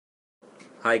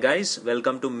Hi guys,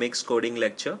 welcome to Mixed Coding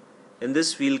lecture. In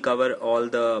this we'll cover all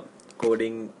the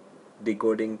coding,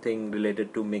 decoding thing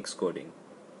related to mixed coding.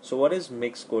 So what is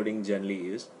mixed coding generally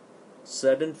is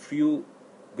certain few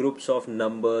groups of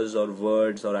numbers or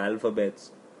words or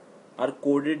alphabets are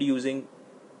coded using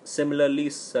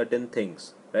similarly certain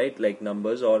things, right? Like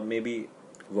numbers or maybe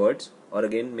words or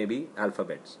again maybe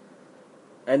alphabets.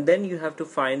 And then you have to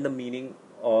find the meaning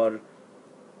or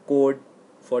code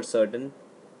for certain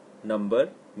number,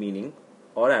 meaning,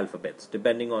 or alphabets.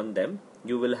 Depending on them,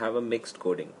 you will have a mixed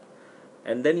coding.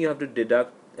 And then you have to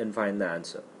deduct and find the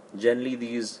answer. Generally,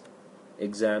 these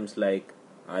exams like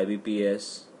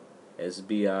IBPS,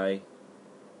 SBI,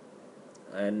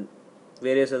 and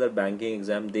various other banking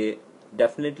exams, they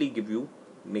definitely give you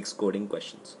mixed coding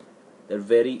questions. They're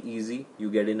very easy.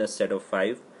 You get in a set of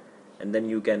 5 and then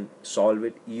you can solve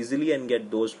it easily and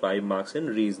get those 5 marks in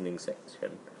reasoning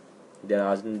section. They're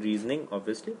asked in reasoning,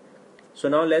 obviously. So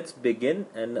now let's begin,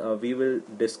 and we will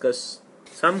discuss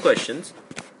some questions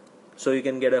so you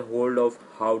can get a hold of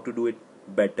how to do it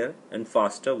better and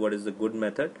faster. What is the good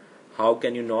method? How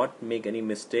can you not make any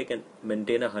mistake and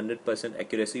maintain 100%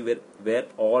 accuracy where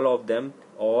all of them,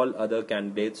 all other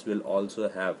candidates will also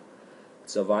have.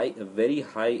 It's a very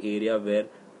high area where,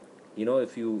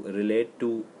 if you relate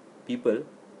to people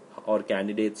or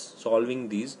candidates solving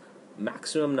these,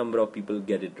 maximum number of people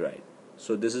get it right.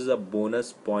 So this is a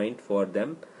bonus point for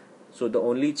them. So the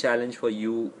only challenge for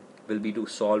you will be to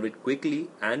solve it quickly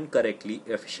and correctly,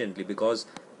 efficiently, because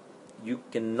you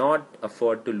cannot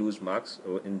afford to lose marks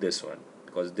in this one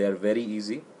because they are very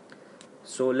easy.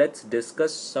 So let's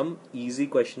discuss some easy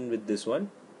question with this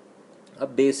one, a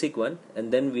basic one,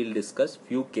 and then we'll discuss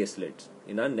few caselets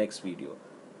in our next video.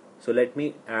 So let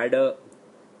me add a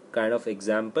kind of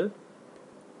example.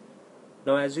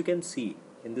 Now as you can see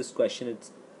in this question,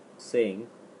 it's saying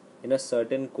in a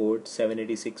certain code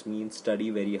 786 means study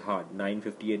very hard,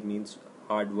 958 means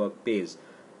hard work pays,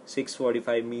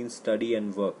 645 means study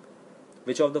and work.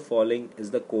 Which of the following is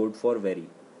the code for very?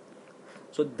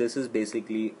 So this is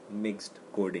basically mixed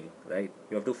coding, right?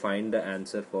 You have to find the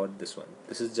answer for this one.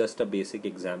 This is just a basic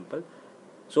example.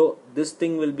 So this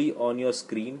thing will be on your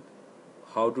screen.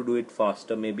 How to do it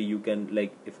faster? Maybe you can,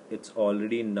 like, if it's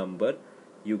already in number,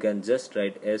 you can just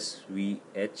write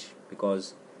SVH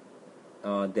because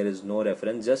there is no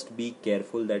reference. Just be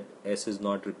careful that S is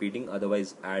not repeating,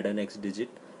 otherwise add a next digit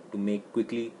to make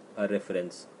quickly a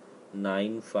reference.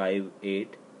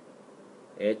 958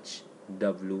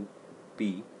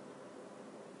 HWP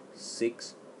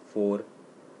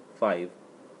 645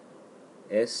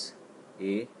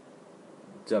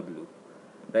 SAW,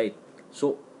 right?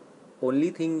 So only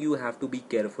thing you have to be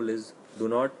careful is do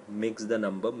not mix the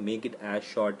number, make it as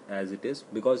short as it is,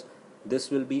 because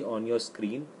this will be on your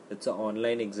screen. It's an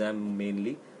online exam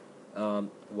mainly,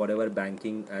 whatever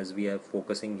banking as we are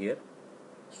focusing here,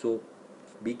 so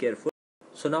be careful.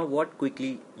 So now what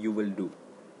quickly you will do,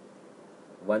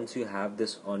 once you have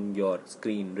this on your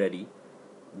screen ready,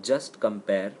 just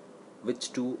compare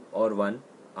which two or one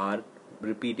are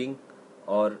repeating,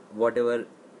 or whatever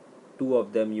two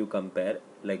of them you compare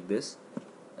like this,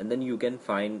 and then you can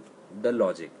find the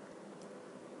logic.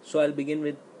 So I'll begin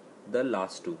with the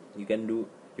last two. You can do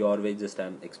your way, just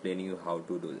I'm explaining you how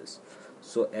to do this.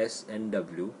 So S and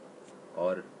W,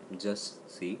 or just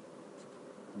see,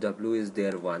 W is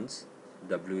there once,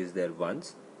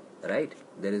 right?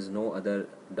 There is no other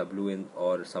W in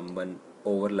or someone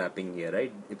overlapping here,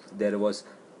 right? If there's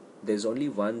only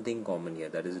one thing common here,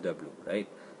 that is W, right?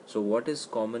 So what is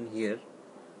common here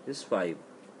is 5.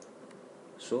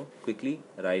 So quickly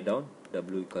write down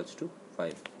W equals to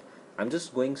 5. I'm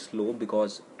just going slow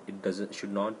because it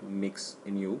should not mix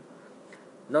in you.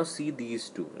 Now see these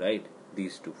two, right?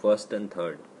 These two, first and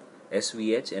third,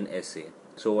 SVH and SA.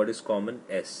 So what is common?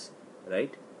 S,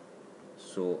 right?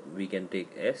 So we can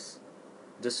take S,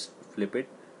 just flip it,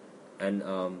 and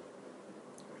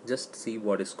just see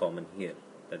what is common here.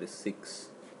 That is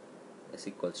 6. S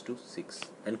equals to 6.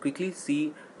 And quickly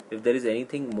see if there is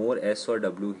anything more S or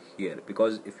W here,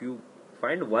 because if you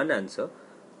find one answer,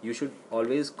 you should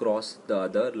always cross the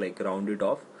other, like round it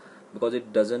off, because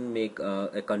it doesn't make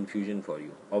a confusion for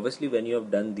you. Obviously when you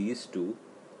have done these two,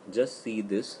 just see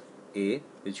this A,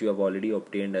 which you have already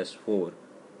obtained as 4.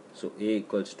 So A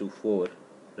equals to 4,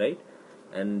 right?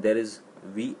 And there is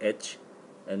VH,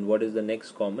 and what is the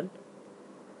next common?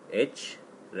 H,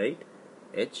 right?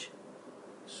 H.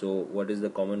 So what is the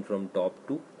common from top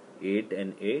to? 8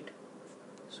 and 8.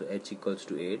 So H equals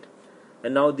to 8.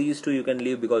 And now these two you can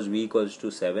leave because V equals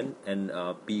to 7 and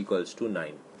P equals to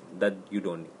 9. That you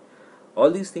don't need. All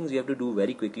these things you have to do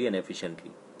very quickly and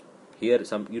efficiently. here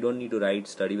you don't need to write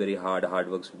study very hard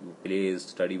works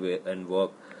plays and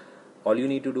work. All you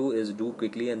need to do is do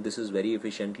quickly, and this is very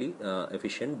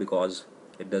efficient because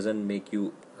it doesn't make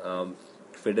you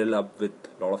fiddle up with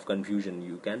a lot of confusion.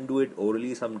 You can do it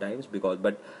orally sometimes,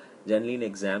 but generally in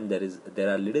exam there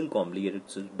are little complicated,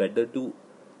 so it's better to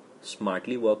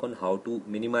smartly work on how to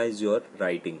minimize your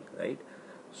writing, right?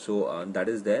 So that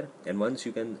is there, and once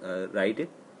you can write it,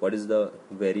 what is the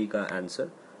very ka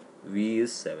answer? V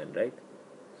is 7, right?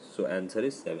 So answer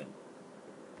is 7.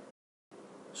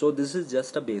 So this is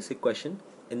just a basic question.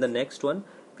 In the next one,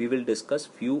 we will discuss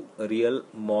few real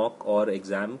mock or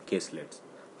exam caselets,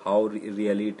 how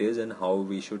really it is and how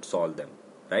we should solve them,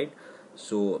 right?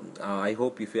 So I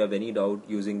hope if you have any doubt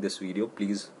using this video,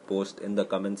 please post in the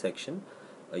comment section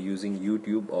using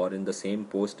YouTube, or in the same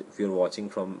post if you're watching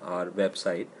from our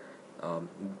website.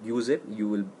 Use it. You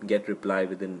will get reply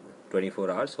within 24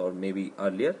 hours or maybe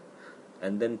earlier.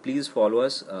 And then please follow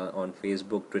us on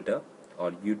Facebook, Twitter,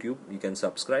 or YouTube. You can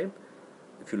subscribe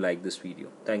if you like this video.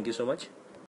 Thank you so much.